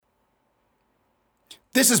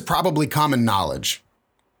This is probably common knowledge,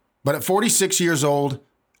 but at 46 years old,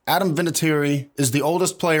 Adam Vinatieri is the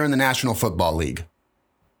oldest player in the National Football League.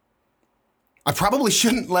 I probably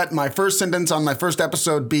shouldn't let my first sentence on my first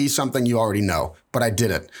episode be something you already know, but I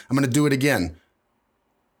did it. I'm going to do it again.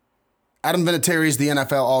 Adam Vinatieri is the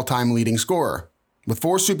NFL all-time leading scorer. With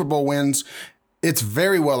 4 Super Bowl wins, it's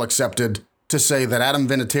very well accepted to say that Adam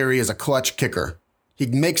Vinatieri is a clutch kicker. He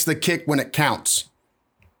makes the kick when it counts.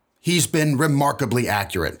 He's been remarkably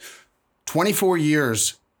accurate. 24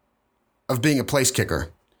 years of being a place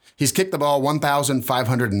kicker. He's kicked the ball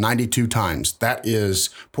 1,592 times. That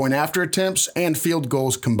is point after attempts and field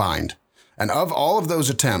goals combined. And of all of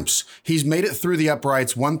those attempts, he's made it through the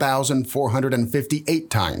uprights 1,458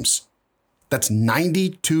 times. That's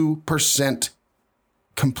 92%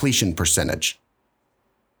 completion percentage.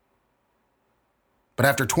 But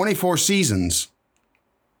after 24 seasons,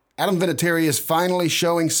 Adam Vinatieri is finally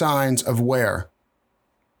showing signs of wear.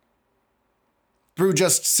 Through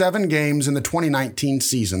just 7 games in the 2019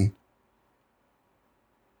 season,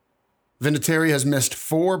 Vinatieri has missed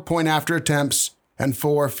 4 point-after attempts and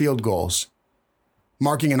 4 field goals,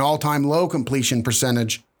 marking an all-time low completion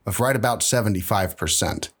percentage of right about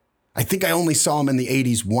 75%. I think I only saw him in the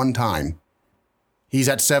 80s one time. He's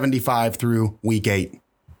at 75 through week 8.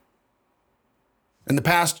 In the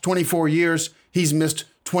past 24 years, he's missed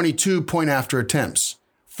 22 point-after attempts.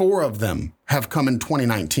 4 of them have come in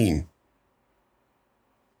 2019.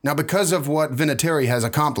 Now, because of what Vinatieri has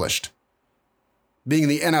accomplished, being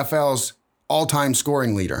the NFL's all-time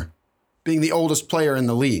scoring leader, being the oldest player in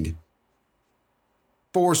the league,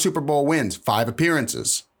 4 Super Bowl wins, 5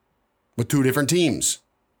 appearances with 2 different teams,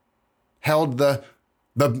 held the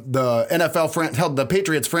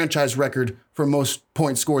Patriots franchise record for most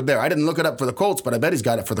points scored there. I didn't look it up for the Colts, but I bet he's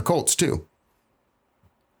got it for the Colts too.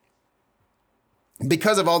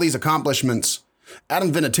 Because of all these accomplishments,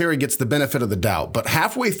 Adam Vinatieri gets the benefit of the doubt, but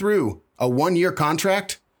halfway through a 1-year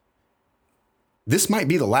contract, this might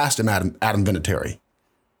be the last of Adam Vinatieri.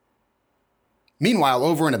 Meanwhile,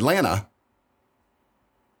 over in Atlanta,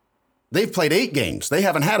 they've played 8 games. They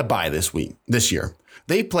haven't had a bye this year.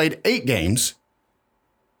 They've played 8 games.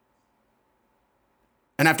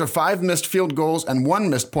 And after 5 missed field goals and 1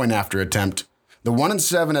 missed point after attempt, the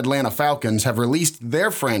 1-7 Atlanta Falcons have released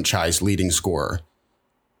their franchise leading scorer,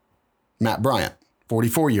 Matt Bryant,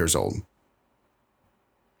 44 years old.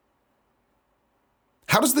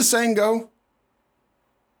 How does the saying go?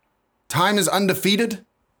 Time is undefeated?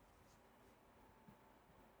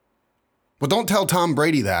 Well, don't tell Tom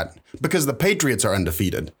Brady that, because the Patriots are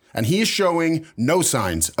undefeated, and he is showing no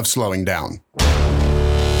signs of slowing down.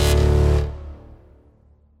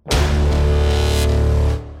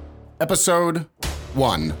 Episode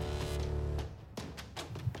 1.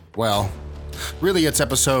 Well, really it's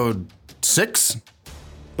episode 6,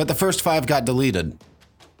 but the first 5 got deleted.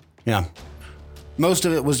 Yeah. Most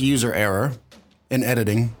of it was user error in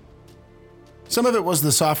editing. Some of it was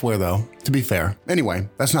the software, though, to be fair. Anyway,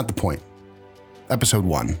 that's not the point. Episode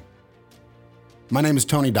 1. My name is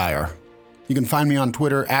Tony Dyer. You can find me on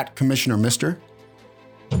Twitter at Commissioner Mister.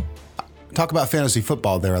 I talk about fantasy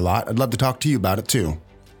football there a lot. I'd love to talk to you about it, too.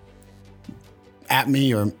 At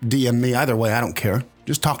me or DM me. Either way, I don't care.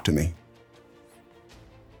 Just talk to me.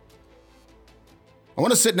 I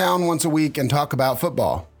want to sit down once a week and talk about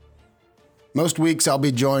football. Most weeks I'll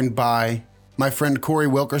be joined by my friend Corey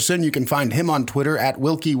Wilkerson. You can find him on Twitter at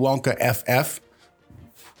WilkyWonkaFF.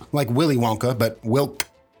 Like Willy Wonka, but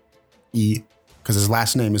Wilk-E, because his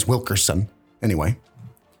last name is Wilkerson. Anyway.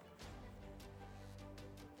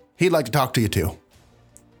 He'd like to talk to you too.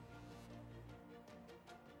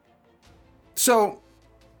 So,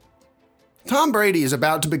 Tom Brady is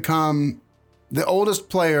about to become the oldest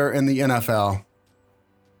player in the NFL.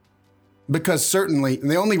 Because certainly,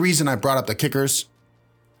 the only reason I brought up the kickers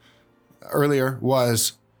earlier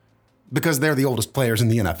was because they're the oldest players in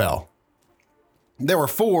the NFL. There were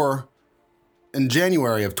 4 in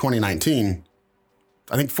January of 2019.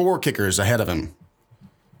 I think 4 kickers ahead of him.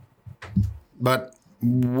 But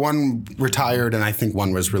 1 retired and I think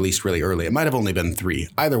 1 was released really early. It might have only been 3.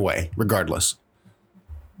 Either way, regardless.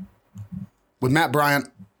 With Matt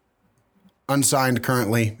Bryant unsigned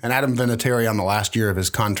currently and Adam Vinatieri on the last year of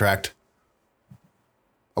his contract,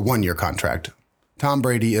 a 1-year contract, Tom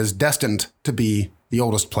Brady is destined to be the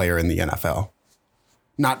oldest player in the NFL.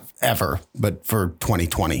 Not ever, but for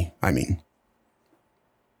 2020, I mean.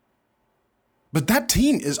 But that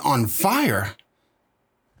team is on fire.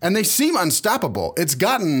 And they seem unstoppable. It's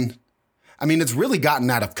really gotten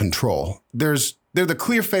out of control. They're the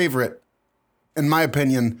clear favorite, in my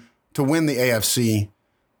opinion, to win the AFC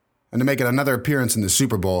and to make it another appearance in the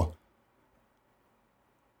Super Bowl.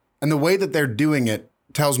 And the way that they're doing it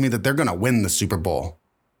tells me that they're going to win the Super Bowl.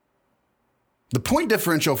 The point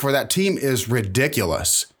differential for that team is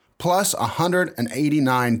ridiculous. Plus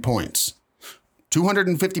 189 points.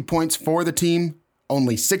 250 points for the team,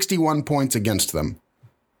 only 61 points against them.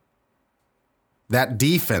 That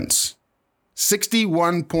defense,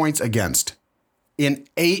 61 points against in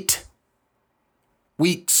 8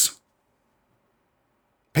 weeks.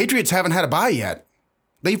 Patriots haven't had a bye yet.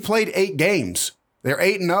 They've played 8 games. They're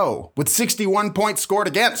 8-0 with 61 points scored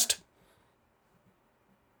against.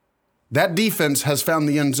 That defense has found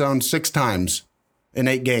the end zone 6 times in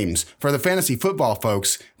 8 games. For the fantasy football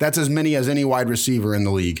folks, that's as many as any wide receiver in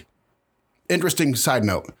the league. Interesting side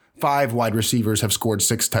note, 5 wide receivers have scored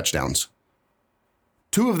 6 touchdowns.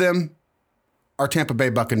 2 of them are Tampa Bay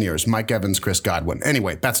Buccaneers, Mike Evans, Chris Godwin.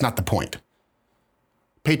 Anyway, that's not the point.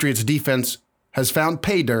 Patriots defense has found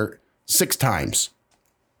pay dirt 6 times.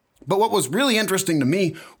 But what was really interesting to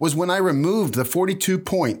me was when I removed the 42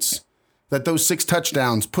 points that those 6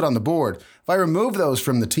 touchdowns put on the board. If I remove those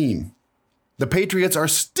from the team, the Patriots are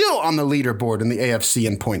still on the leaderboard in the AFC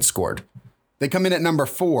in points scored. They come in at number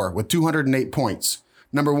 4 with 208 points.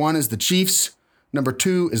 Number 1 is the Chiefs. Number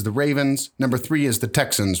 2 is the Ravens. Number 3 is the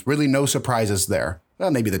Texans. Really no surprises there.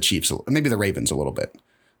 Well, maybe the Chiefs, maybe the Ravens a little bit.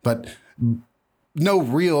 But no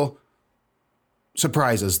real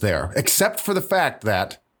surprises there, except for the fact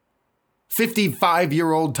that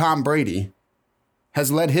 55-year-old Tom Brady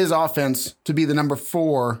has led his offense to be the number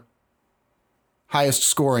 4 highest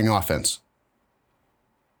scoring offense.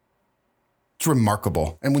 It's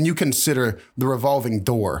remarkable. And when you consider the revolving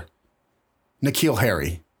door, N'Keal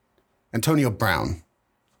Harry, Antonio Brown,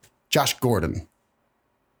 Josh Gordon.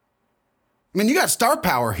 I mean, you got star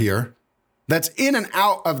power here that's in and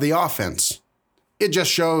out of the offense. It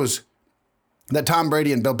just shows that Tom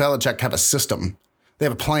Brady and Bill Belichick have a system. They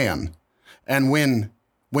have a plan. And when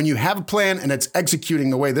you have a plan and it's executing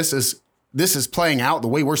the way this is playing out, the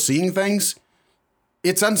way we're seeing things,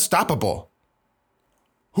 it's unstoppable.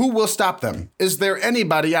 Who will stop them? Is there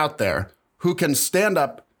anybody out there who can stand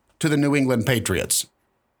up to the New England Patriots?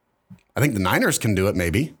 I think the Niners can do it,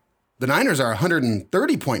 maybe. The Niners are a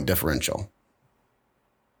 130-point differential.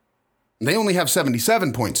 They only have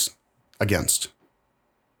 77 points against.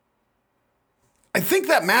 I think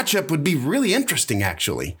that matchup would be really interesting,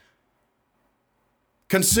 actually.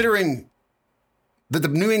 Considering that the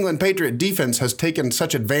New England Patriot defense has taken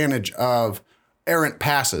such advantage of errant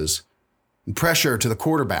passes and pressure to the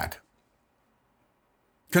quarterback.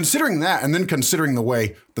 Considering that, and then considering the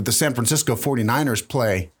way that the San Francisco 49ers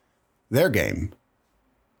play their game,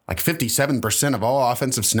 like 57% of all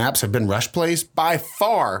offensive snaps have been rush plays, by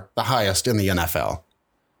far the highest in the NFL.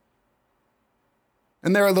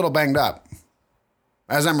 And they're a little banged up.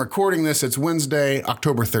 As I'm recording this, it's Wednesday,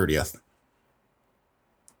 October 30th.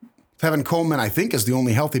 Tevin Coleman, I think, is the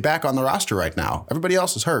only healthy back on the roster right now. Everybody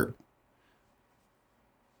else is hurt.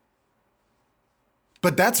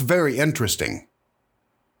 But that's very interesting.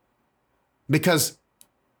 Because,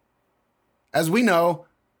 as we know,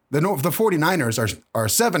 the 49ers are a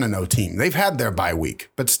 7-0 team. They've had their bye week,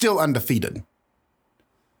 but still undefeated.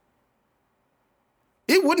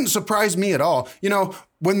 It wouldn't surprise me at all. You know,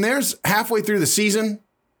 when there's halfway through the season,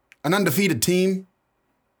 an undefeated team,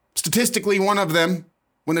 statistically one of them,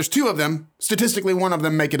 when there's 2 of them, statistically one of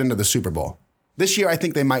them make it into the Super Bowl. This year, I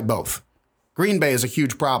think they might both. Green Bay is a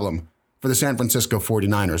huge problem for the San Francisco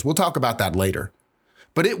 49ers. We'll talk about that later.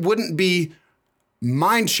 But it wouldn't be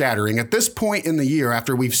mind-shattering at this point in the year,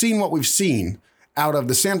 after we've seen what we've seen out of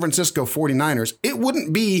the San Francisco 49ers, it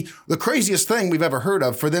wouldn't be the craziest thing we've ever heard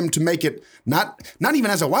of for them to make it, not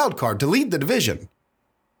even as a wild card, to lead the division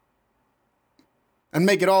and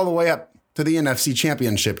make it all the way up to the NFC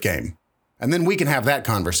Championship game. And then we can have that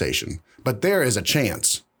conversation. But there is a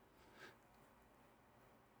chance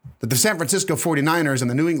that the San Francisco 49ers and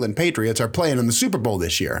the New England Patriots are playing in the Super Bowl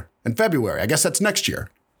this year, in February. I guess that's next year.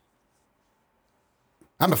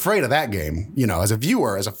 I'm afraid of that game. You know, as a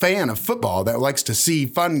viewer, as a fan of football that likes to see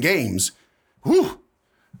fun games,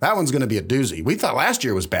 that one's going to be a doozy. We thought last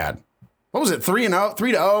year was bad. What was it,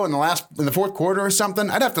 3-0 in the fourth quarter or something?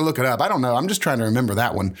 I'd have to look it up. I don't know. I'm just trying to remember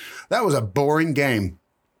that one. That was a boring game.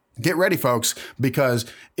 Get ready, folks, because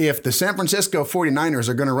if the San Francisco 49ers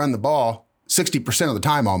are going to run the ball 60% of the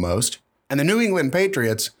time almost, and the New England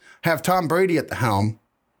Patriots have Tom Brady at the helm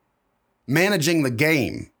managing the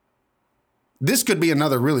game, this could be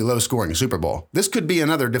another really low-scoring Super Bowl. This could be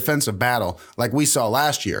another defensive battle like we saw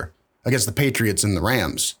last year against the Patriots and the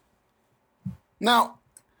Rams. Now,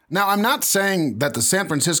 I'm not saying that the San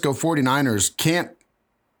Francisco 49ers can't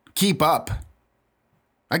keep up.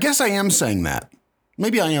 I guess I am saying that.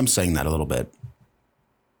 Maybe I am saying that a little bit.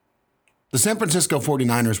 The San Francisco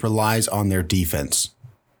 49ers relies on their defense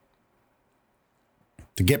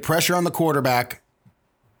to get pressure on the quarterback,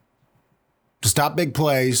 to stop big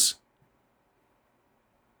plays.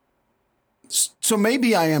 So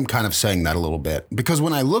maybe I am kind of saying that a little bit, because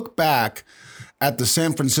when I look back at the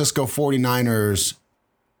San Francisco 49ers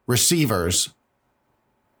receivers,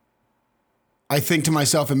 I think to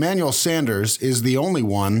myself, Emmanuel Sanders is the only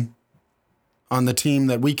one on the team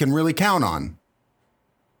that we can really count on.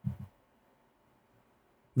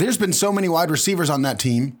 There's been so many wide receivers on that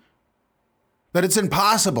team that it's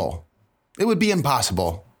impossible. It would be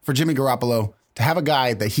impossible for Jimmy Garoppolo to have a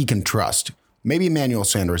guy that he can trust. Maybe Emmanuel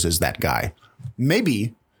Sanders is that guy.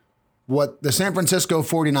 Maybe what the San Francisco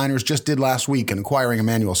 49ers just did last week in acquiring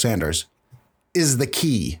Emmanuel Sanders is the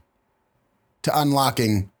key to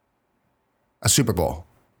unlocking a Super Bowl.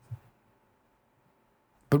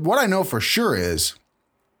 But what I know for sure is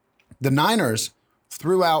the Niners,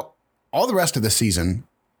 throughout all the rest of the season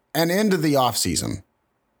and into the offseason,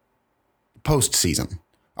 postseason,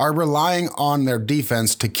 are relying on their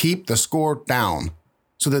defense to keep the score down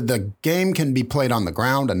so that the game can be played on the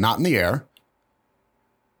ground and not in the air,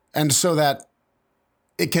 and so that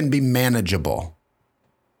it can be manageable.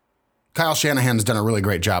 Kyle Shanahan's done a really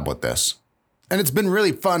great job with this, and it's been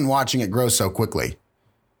really fun watching it grow so quickly.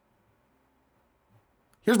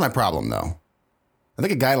 Here's my problem, though. I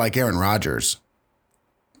think a guy like Aaron Rodgers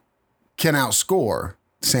can outscore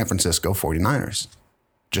the San Francisco 49ers.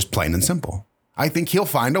 Just plain and simple. I think he'll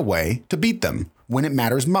find a way to beat them when it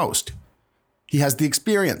matters most. He has the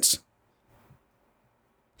experience.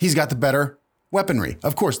 He's got the better weaponry.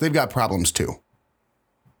 Of course, they've got problems too.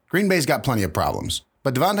 Green Bay's got plenty of problems,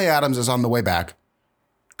 but Devontae Adams is on the way back.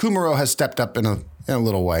 Kumaro has stepped up in a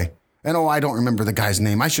little way. And I don't remember the guy's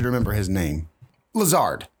name. I should remember his name.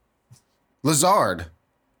 Lazard. Lazard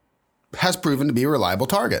has proven to be a reliable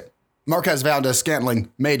target. Marquez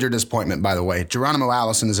Valdez-Scantling, major disappointment, by the way. Geronimo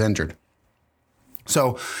Allison is injured.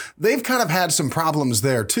 So they've kind of had some problems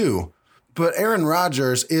there too. But Aaron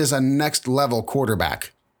Rodgers is a next level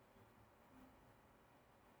quarterback.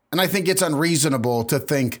 And I think it's unreasonable to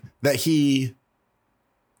think that he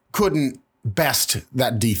couldn't best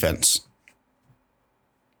that defense.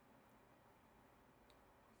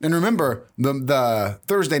 And remember the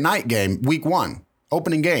Thursday night game, week 1,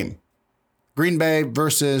 opening game, Green Bay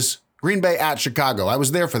at Chicago. I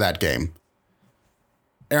was there for that game.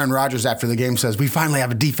 Aaron Rodgers after the game says, "We finally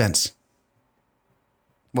have a defense."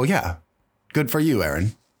 Well, yeah, good for you,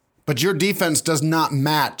 Aaron. But your defense does not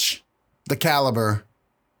match the caliber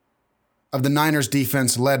of the Niners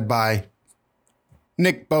defense led by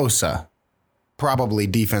Nick Bosa, probably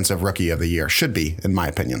defensive rookie of the year. Should be, in my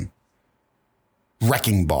opinion.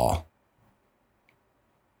 Wrecking ball.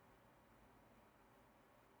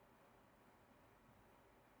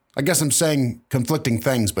 I guess I'm saying conflicting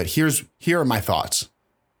things, but here are my thoughts.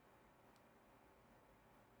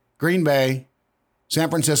 Green Bay,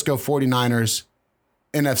 San Francisco 49ers,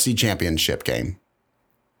 NFC Championship game.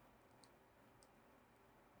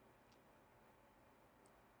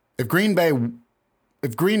 If Green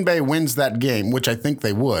Bay wins that game, which I think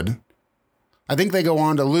they would, I think they go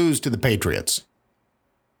on to lose to the Patriots.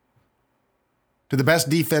 To the best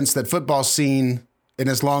defense that football's seen in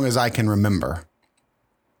as long as I can remember.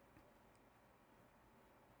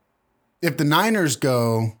 If the Niners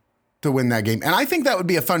go to win that game, and I think that would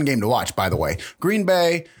be a fun game to watch, by the way. Green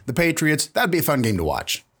Bay, the Patriots, that would be a fun game to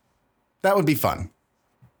watch. That would be fun.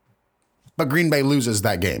 But Green Bay loses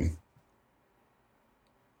that game.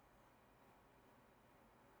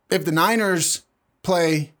 If the Niners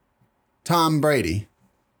play Tom Brady,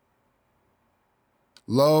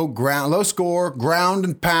 low score, ground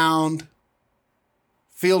and pound,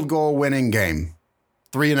 field goal winning game,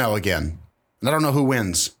 3-0 again. And I don't know who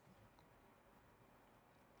wins.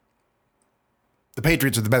 The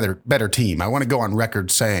Patriots are the better team. I want to go on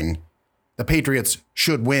record saying the Patriots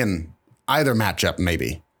should win either matchup,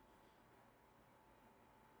 maybe.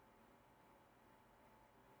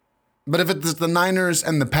 But if it's the Niners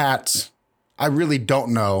and the Pats, I really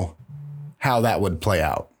don't know how that would play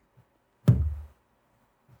out.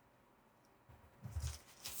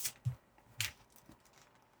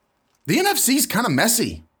 The NFC's kind of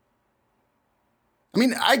messy. I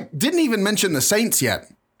mean, I didn't even mention the Saints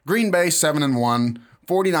yet. Green Bay 7-1,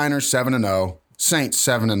 49ers 7-0, Saints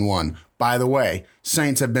 7-1. By the way,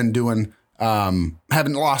 Saints have been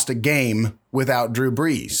haven't lost a game without Drew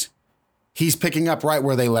Brees. He's picking up right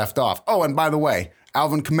where they left off. Oh, and by the way,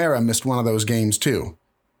 Alvin Kamara missed one of those games too.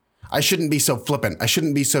 I shouldn't be so flippant. I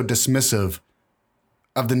shouldn't be so dismissive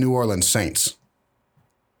of the New Orleans Saints.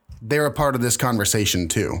 They're a part of this conversation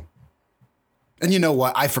too. And you know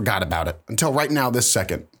what? I forgot about it until right now, this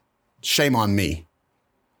second. Shame on me.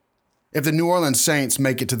 If the New Orleans Saints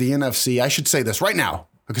make it to the NFC, I should say this right now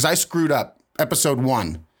because I screwed up episode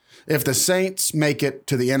 1. If the Saints make it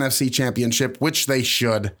to the NFC Championship, which they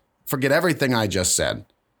should, forget everything I just said.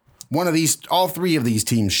 All 3 of these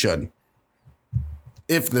teams should.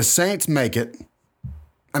 If the Saints make it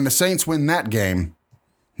and the Saints win that game,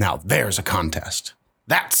 now there's a contest.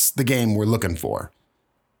 That's the game we're looking for.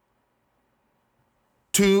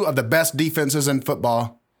 2 of the best defenses in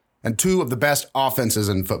football and 2 of the best offenses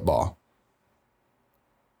in football.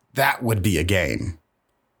 That would be a game.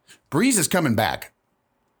 Breeze is coming back.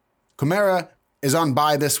 Kamara is on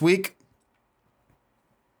bye this week.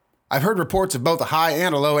 I've heard reports of both a high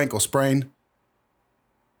and a low ankle sprain,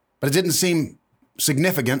 but it didn't seem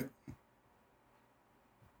significant.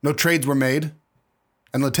 No trades were made.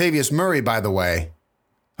 And Latavius Murray, by the way.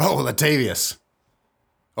 Oh, Latavius.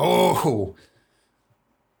 Oh.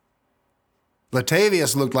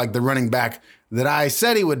 Latavius looked like the running back that I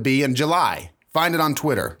said he would be in July. Find it on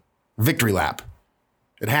Twitter. Victory lap.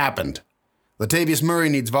 It happened. Latavius Murray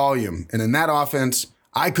needs volume, and in that offense,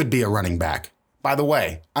 I could be a running back. By the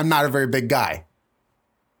way, I'm not a very big guy.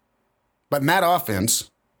 But in that offense,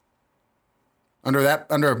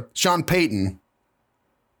 under Sean Payton,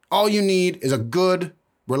 all you need is a good,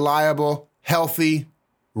 reliable, healthy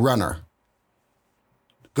runner.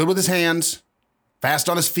 Good with his hands, fast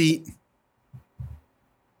on his feet,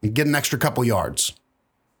 and get an extra couple yards.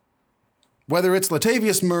 Whether it's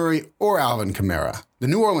Latavius Murray or Alvin Kamara, the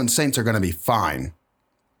New Orleans Saints are going to be fine.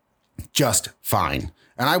 Just fine.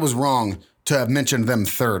 And I was wrong to have mentioned them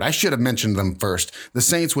third. I should have mentioned them first. The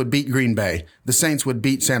Saints would beat Green Bay. The Saints would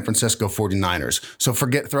beat San Francisco 49ers. So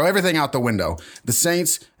throw everything out the window. The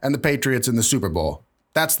Saints and the Patriots in the Super Bowl.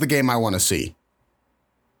 That's the game I want to see.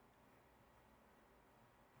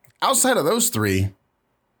 Outside of those 3,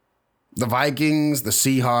 the Vikings, the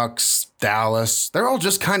Seahawks, Dallas, they're all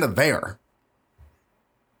just kind of there.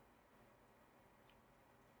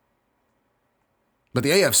 But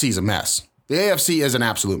the AFC is a mess. The AFC is an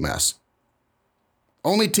absolute mess.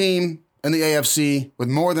 Only team in the AFC with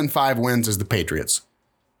more than 5 wins is the Patriots.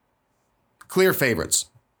 Clear favorites.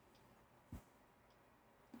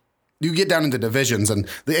 You get down into divisions, and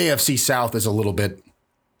the AFC South is a little bit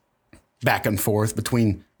back and forth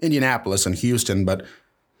between Indianapolis and Houston, but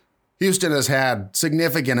Houston has had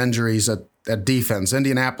significant injuries at defense.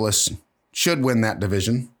 Indianapolis should win that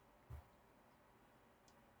division.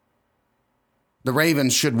 The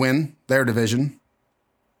Ravens should win their division.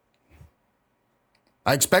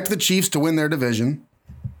 I expect the Chiefs to win their division.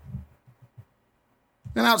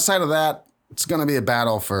 And outside of that, it's going to be a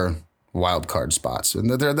battle for wild card spots. And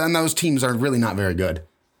then those teams are really not very good.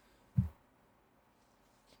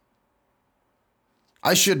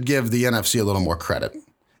 I should give the NFC a little more credit.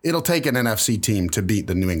 It'll take an NFC team to beat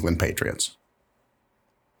the New England Patriots.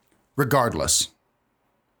 Regardless,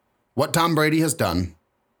 what Tom Brady has done,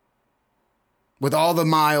 with all the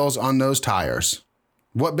miles on those tires,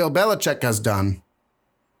 what Bill Belichick has done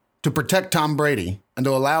to protect Tom Brady and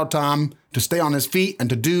to allow Tom to stay on his feet and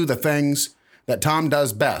to do the things that Tom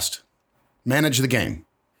does best. Manage the game.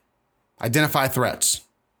 Identify threats.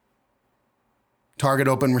 Target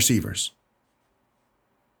open receivers.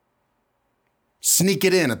 Sneak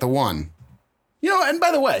it in at the 1. And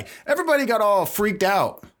by the way, everybody got all freaked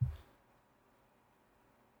out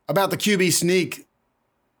about the QB sneak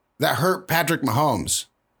that hurt Patrick Mahomes.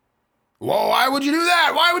 Whoa, why would you do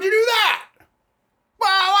that? Why would you do that?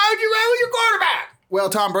 Why would you run with your quarterback? Well,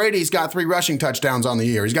 Tom Brady's got 3 rushing touchdowns on the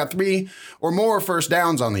year. He's got 3 or more first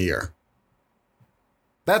downs on the year.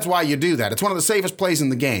 That's why you do that. It's one of the safest plays in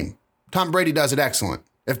the game. Tom Brady does it excellent.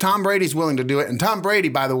 If Tom Brady's willing to do it, and Tom Brady,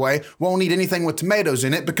 by the way, won't eat anything with tomatoes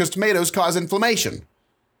in it because tomatoes cause inflammation.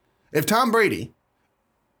 If Tom Brady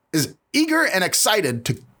is eager and excited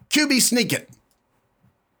to QB sneak it,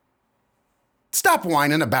 stop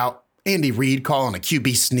whining about Andy Reid calling a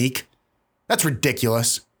QB sneak. That's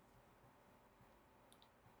ridiculous.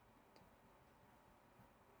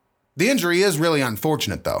 The injury is really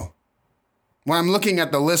unfortunate, though. When I'm looking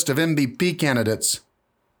at the list of MVP candidates,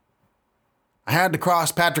 I had to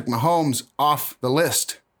cross Patrick Mahomes off the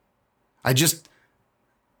list.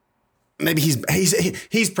 Maybe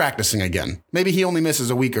he's practicing again. Maybe he only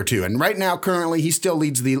misses a week or 2. And right now, currently, he still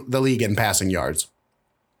leads the league in passing yards.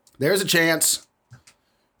 There's a chance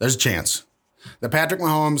that Patrick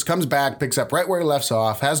Mahomes comes back, picks up right where he left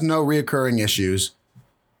off, has no reoccurring issues.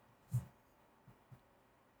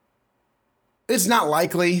 It's not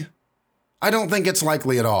likely. I don't think it's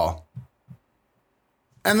likely at all.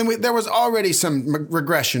 And then there was already some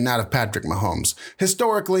regression out of Patrick Mahomes.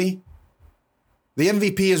 Historically, The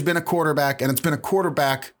MVP has been a quarterback, and it's been a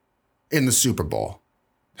quarterback in the Super Bowl,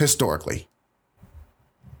 historically.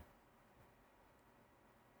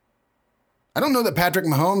 I don't know that Patrick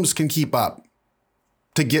Mahomes can keep up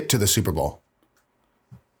to get to the Super Bowl.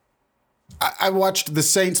 I watched the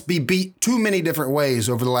Saints be beat too many different ways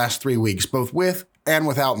over the last 3 weeks, both with and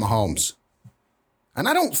without Mahomes. And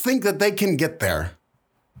I don't think that they can get there.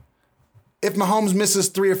 If Mahomes misses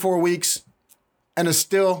 3 or 4 weeks and is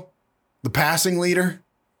still the passing leader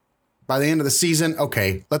by the end of the season,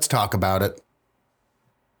 okay, let's talk about it.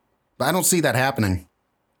 But I don't see that happening.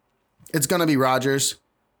 It's going to be Rodgers,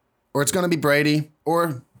 or it's going to be Brady,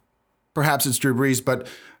 or perhaps it's Drew Brees, but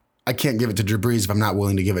I can't give it to Drew Brees if I'm not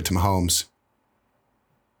willing to give it to Mahomes.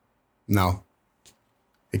 No,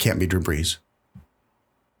 it can't be Drew Brees.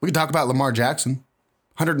 We can talk about Lamar Jackson,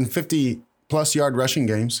 150-plus yard rushing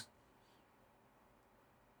games.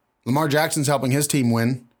 Lamar Jackson's helping his team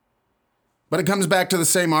win. But it comes back to the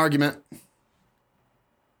same argument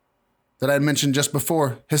that I had mentioned just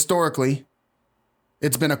before. Historically,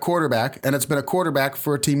 it's been a quarterback, and it's been a quarterback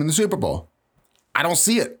for a team in the Super Bowl. I don't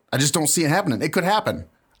see it. I just don't see it happening. It could happen.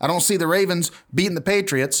 I don't see the Ravens beating the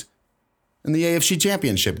Patriots in the AFC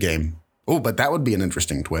Championship game. Oh, but that would be an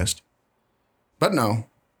interesting twist. But no,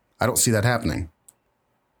 I don't see that happening.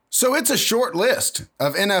 So it's a short list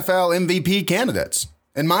of NFL MVP candidates.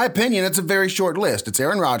 In my opinion, it's a very short list. It's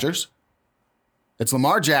Aaron Rodgers. It's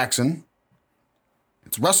Lamar Jackson.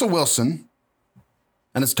 It's Russell Wilson.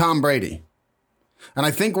 And it's Tom Brady. And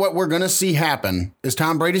I think what we're going to see happen is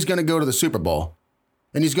Tom Brady's going to go to the Super Bowl.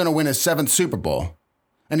 And he's going to win his 7th Super Bowl.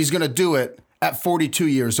 And he's going to do it at 42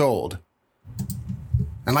 years old.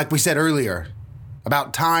 And like we said earlier,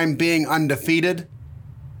 about time being undefeated,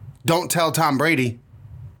 don't tell Tom Brady.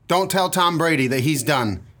 Don't tell Tom Brady that he's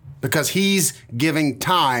done, because he's giving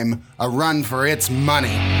time a run for its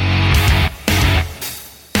money.